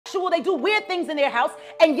unusual. They do weird things in their house,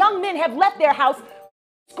 and young men have left their house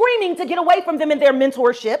screaming to get away from them in their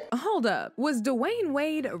mentorship. Hold up, was Dwayne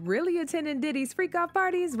Wade really attending Diddy's freak-off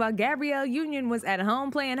parties while Gabrielle Union was at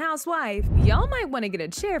home playing housewife? Y'all might want to get a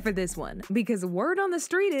chair for this one, because word on the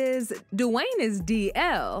street is Dwayne is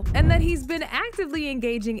DL, and that he's been actively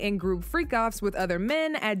engaging in group freak-offs with other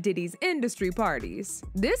men at Diddy's industry parties.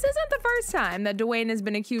 This isn't the first time that Dwayne has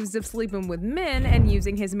been accused of sleeping with men and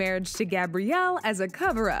using his marriage to Gabrielle as a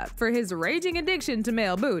cover-up for his raging addiction to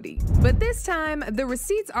male booty. But this time, the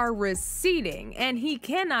receipts are receding, and he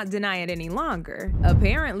cannot deny it any longer.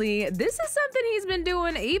 Apparently, this is something he's been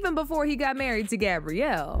doing even before he got married to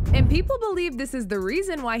Gabrielle, and people believe this is the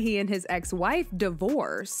reason why he and his ex-wife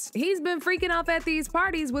divorced. He's been freaking off at these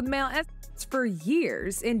parties with male for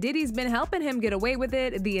years, and Diddy's been helping him get away with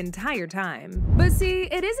it the entire time. But see,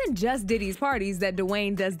 it isn't just Diddy's parties that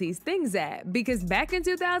Dwayne does these things at, because back in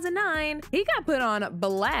 2009, he got put on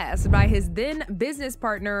blast by his then business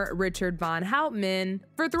partner Richard Von Houtman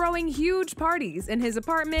for throwing huge parties in his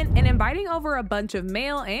apartment and inviting over a bunch of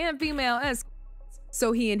male and female escorts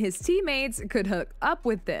so he and his teammates could hook up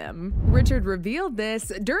with them. Richard revealed this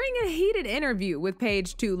during a heated interview with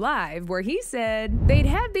Page 2 Live, where he said they'd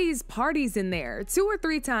have these parties in there 2 or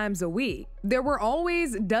 3 times a week. There were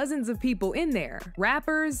always dozens of people in there,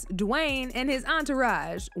 rappers, Dwayne, and his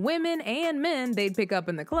entourage, women and men they'd pick up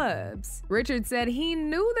in the clubs. Richard said he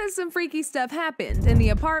knew that some freaky stuff happened in the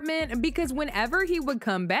apartment because whenever he would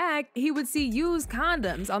come back, he would see used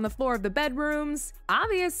condoms on the floor of the bedrooms,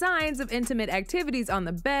 obvious signs of intimate activities on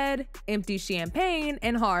the bed, empty champagne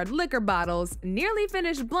and hard liquor bottles, nearly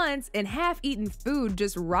finished blunts, and half-eaten food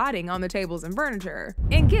just rotting on the tables and furniture.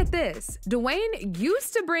 And get this, Dwayne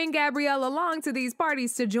used to bring Gabrielle along to these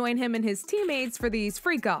parties to join him and his teammates for these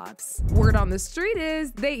freak-offs. Word on the street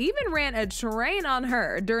is they even ran a train on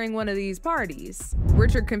her during one of these parties.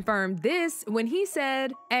 Richard confirmed this when he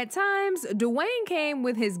said, "At times, Dwayne came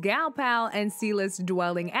with his gal pal and C-list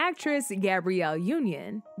dwelling actress Gabrielle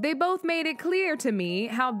Union. They both made it clear to me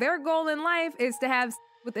how their goal in life is to have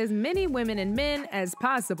with as many women and men as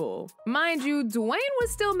possible." Mind you, Dwayne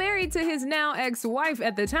was still married to his now ex-wife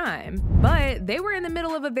at the time, but they were in the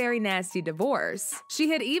middle of a very nasty divorce.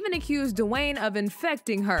 She had even accused Dwayne of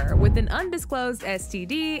infecting her with an undisclosed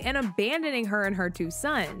STD and abandoning her and her 2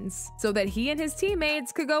 sons so that he and his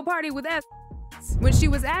teammates could go party with When she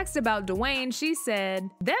was asked about Dwayne, she said,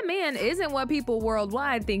 "That man isn't what people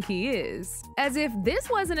worldwide think he is." As if this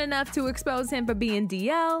wasn't enough to expose him for being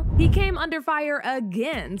DL, he came under fire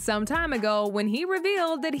again some time ago when he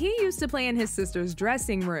revealed that he used to play in his sister's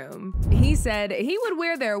dressing room. He said he would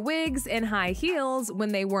wear their wigs and high heels when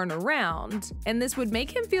they weren't around, and this would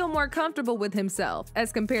make him feel more comfortable with himself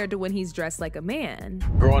as compared to when he's dressed like a man.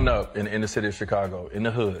 Growing up in the inner city of Chicago, in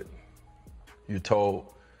the hood, you're told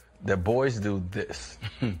that boys do this.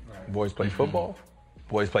 Boys play football,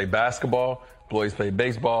 boys play basketball, boys play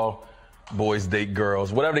baseball, boys date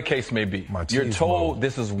girls, whatever the case may be. You're told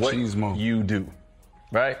this is what you do,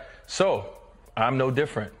 right? So I'm no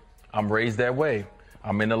different. I'm raised that way.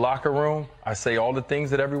 I'm in the locker room. I say all the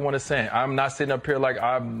things that everyone is saying. I'm not sitting up here like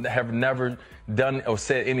I have never done or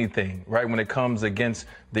said anything, right, when it comes against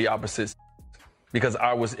the opposites, because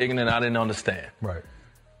I was ignorant. I didn't understand. Right.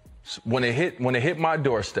 When it hit my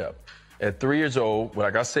doorstep at 3 years old,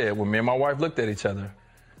 like I said, when me and my wife looked at each other,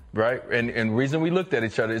 right? And the reason we looked at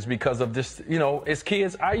each other is because of this, you know, as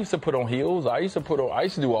kids, I used to put on heels. I used to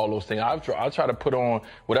do all those things. I try to put on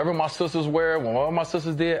whatever my sisters wear. When all my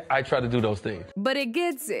sisters did, I try to do those things. But it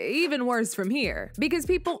gets even worse from here, because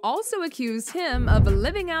people also accused him of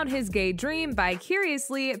living out his gay dream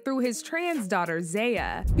vicariously through his trans daughter,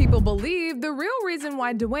 Zaya. People believe the real reason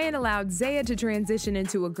why Dwayne allowed Zaya to transition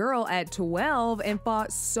into a girl at 12 and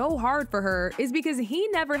fought so hard for her is because he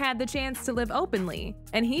never had the chance to live openly,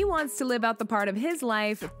 and he wants to live out the part of his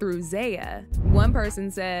life through Zaya. One person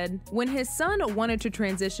said, "When his son wanted to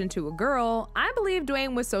transition to a girl, I believe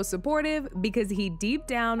Dwayne was so supportive because he deep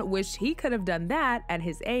down wished he could have done that at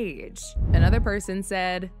his age." Another person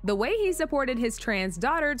said, "The way he supported his trans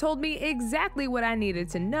daughter told me exactly what I needed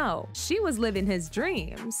to know. She was living his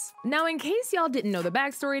dreams." Now, in case y'all didn't know the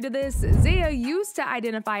backstory to this, Zaya used to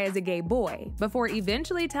identify as a gay boy before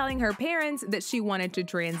eventually telling her parents that she wanted to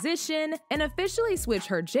transition and officially switch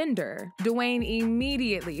her gender. Dwayne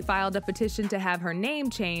immediately filed a petition to have her name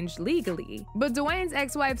changed legally. But Dwayne's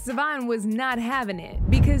ex-wife Siohvaughn was not having it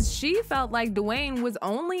because she felt like Dwayne was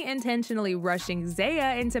only intentionally rushing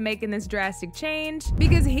Zaya into making this drastic change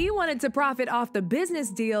because he wanted to profit off the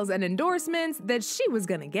business deals and endorsements that she was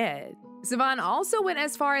gonna get. Siohvaughn also went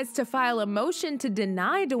as far as to file a motion to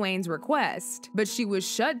deny Dwayne's request, but she was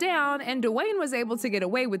shut down and Dwayne was able to get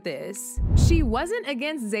away with this. She wasn't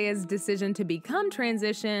against Zaya's decision to become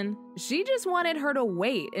transition, she just wanted her to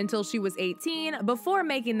wait until she was 18 before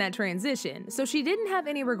making that transition, so she didn't have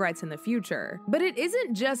any regrets in the future. But it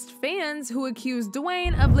isn't just fans who accuse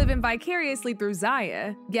Dwayne of living vicariously through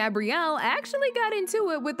Zaya. Gabrielle actually got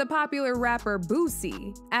into it with the popular rapper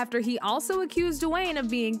Boosie, after he also accused Dwayne of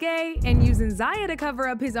being gay and using Zaya to cover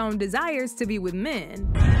up his own desires to be with men.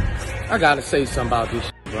 I gotta say something about this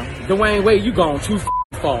shit, bro. Dwayne Wade, you gone too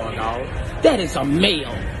far, dog. That is a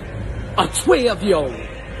male, a 12-year-old.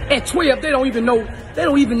 At 12, they don't even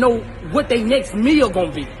know what their next meal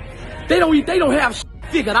gonna be. They don't have shit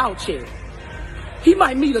figured out yet. He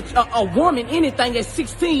might meet a woman, anything, at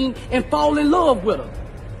 16 and fall in love with her.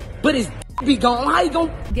 But his be gone. How you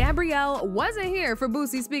gonna? Gabrielle wasn't here for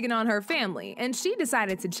Boosie speaking on her family, and she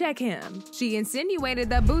decided to check him. She insinuated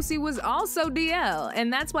that Boosie was also DL,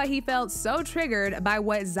 and that's why he felt so triggered by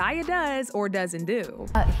what Zaya does or doesn't do.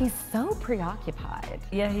 He's so preoccupied.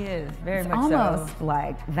 Yeah, he is. Very much Almost so.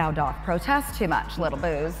 like thou doth protest too much, little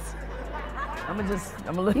booze. I'm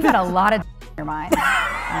gonna look. You got a lot of in your mind.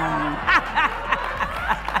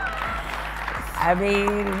 I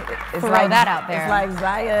mean, it's Throw like that out there. It's like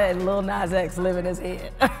Zaya and Lil Nas X live in his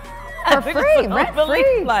head. For free, rent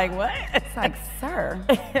free. Like what? It's like, sir,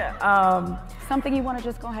 something you want to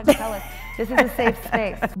just go ahead and tell us. This is a safe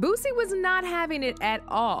space. Boosie was not having it at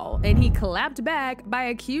all, and he clapped back by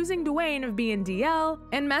accusing Dwayne of being DL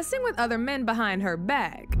and messing with other men behind her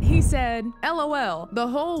back. He said, LOL, the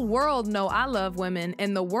whole world know I love women,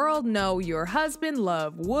 and the world know your husband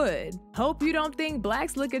love wood. Hope you don't think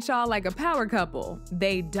blacks look at y'all like a power couple.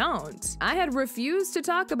 They don't. I had refused to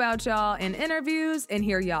talk about y'all in interviews, and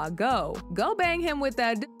here y'all go. Go bang him with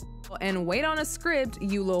that and wait on a script,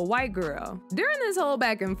 you little white girl. During this whole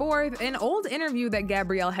back and forth, an old interview that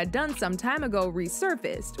Gabrielle had done some time ago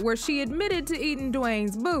resurfaced, where she admitted to eating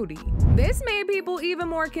Dwayne's booty. This made people even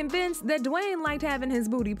more convinced that Dwayne liked having his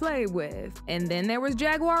booty played with. And then there was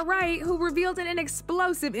Jaguar Wright, who revealed in an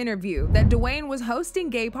explosive interview that Dwayne was hosting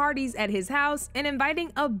gay parties at his house and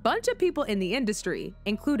inviting a bunch of people in the industry,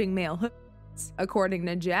 including male hoods. According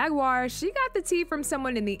to Jaguar, she got the tea from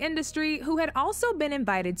someone in the industry who had also been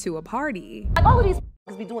invited to a party. All of these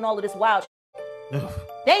be doing all of this wild shit.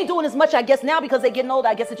 They ain't doing as much, I guess, now because they're getting older.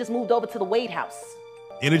 I guess it just moved over to the Wade house.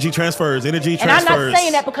 Energy transfers. And I'm not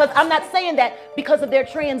saying that because of their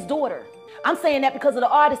trans daughter. I'm saying that because of the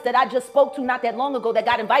artist that I just spoke to not that long ago that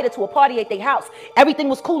got invited to a party at their house. Everything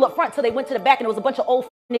was cool up front, so they went to the back and there was a bunch of old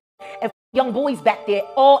niggas and young boys back there,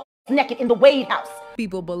 all naked in the Wade house.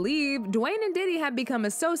 People believe Dwayne and Diddy had become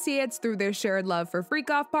associates through their shared love for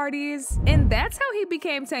freak-off parties, and that's how he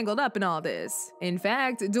became tangled up in all this. In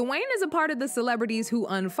fact, Dwayne is a part of the celebrities who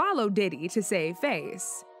unfollowed Diddy to save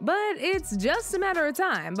face. But it's just a matter of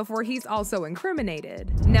time before he's also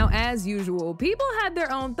incriminated. Now, as usual, people had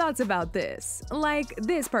their own thoughts about this. Like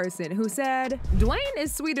this person who said, Dwayne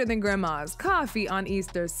is sweeter than grandma's coffee on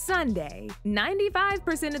Easter Sunday.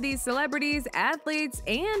 95% of these celebrities, athletes,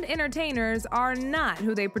 and entertainers are not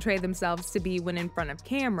who they portray themselves to be when in front of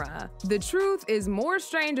camera. The truth is more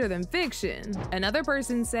stranger than fiction. Another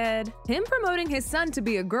person said, him promoting his son to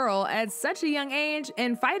be a girl at such a young age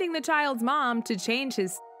and fighting the child's mom to change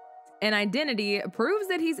his and identity proves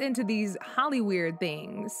that he's into these Hollyweird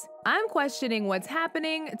things. I'm questioning what's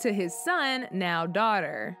happening to his son, now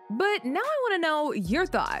daughter. But now I want to know your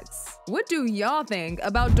thoughts. What do y'all think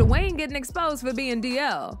about Dwayne getting exposed for being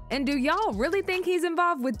DL? And do y'all really think he's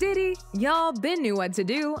involved with Diddy? Y'all been knew what to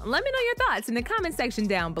do. Let me know your thoughts in the comment section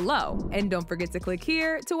down below. And don't forget to click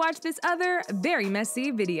here to watch this other very messy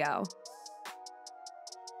video.